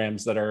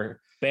programs that are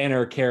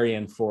banner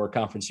carrying for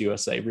Conference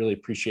USA. Really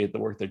appreciate the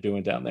work they're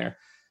doing down there.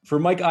 For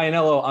Mike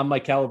Iannello, I'm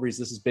Mike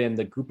Calabrese. This has been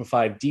the Group of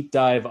Five Deep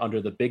Dive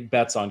under the Big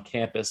Bets on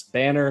Campus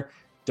banner.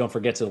 Don't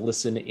forget to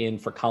listen in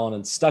for Colin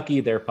and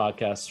Stuckey. Their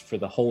podcast for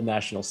the whole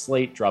national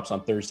slate drops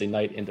on Thursday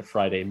night into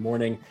Friday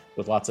morning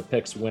with lots of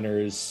picks,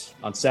 winners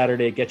on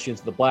Saturday. Get you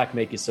into the black,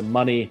 make you some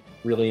money.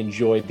 Really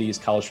enjoy these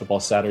college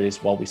football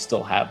Saturdays while we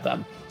still have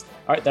them.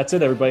 All right, that's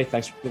it, everybody.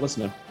 Thanks for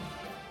listening.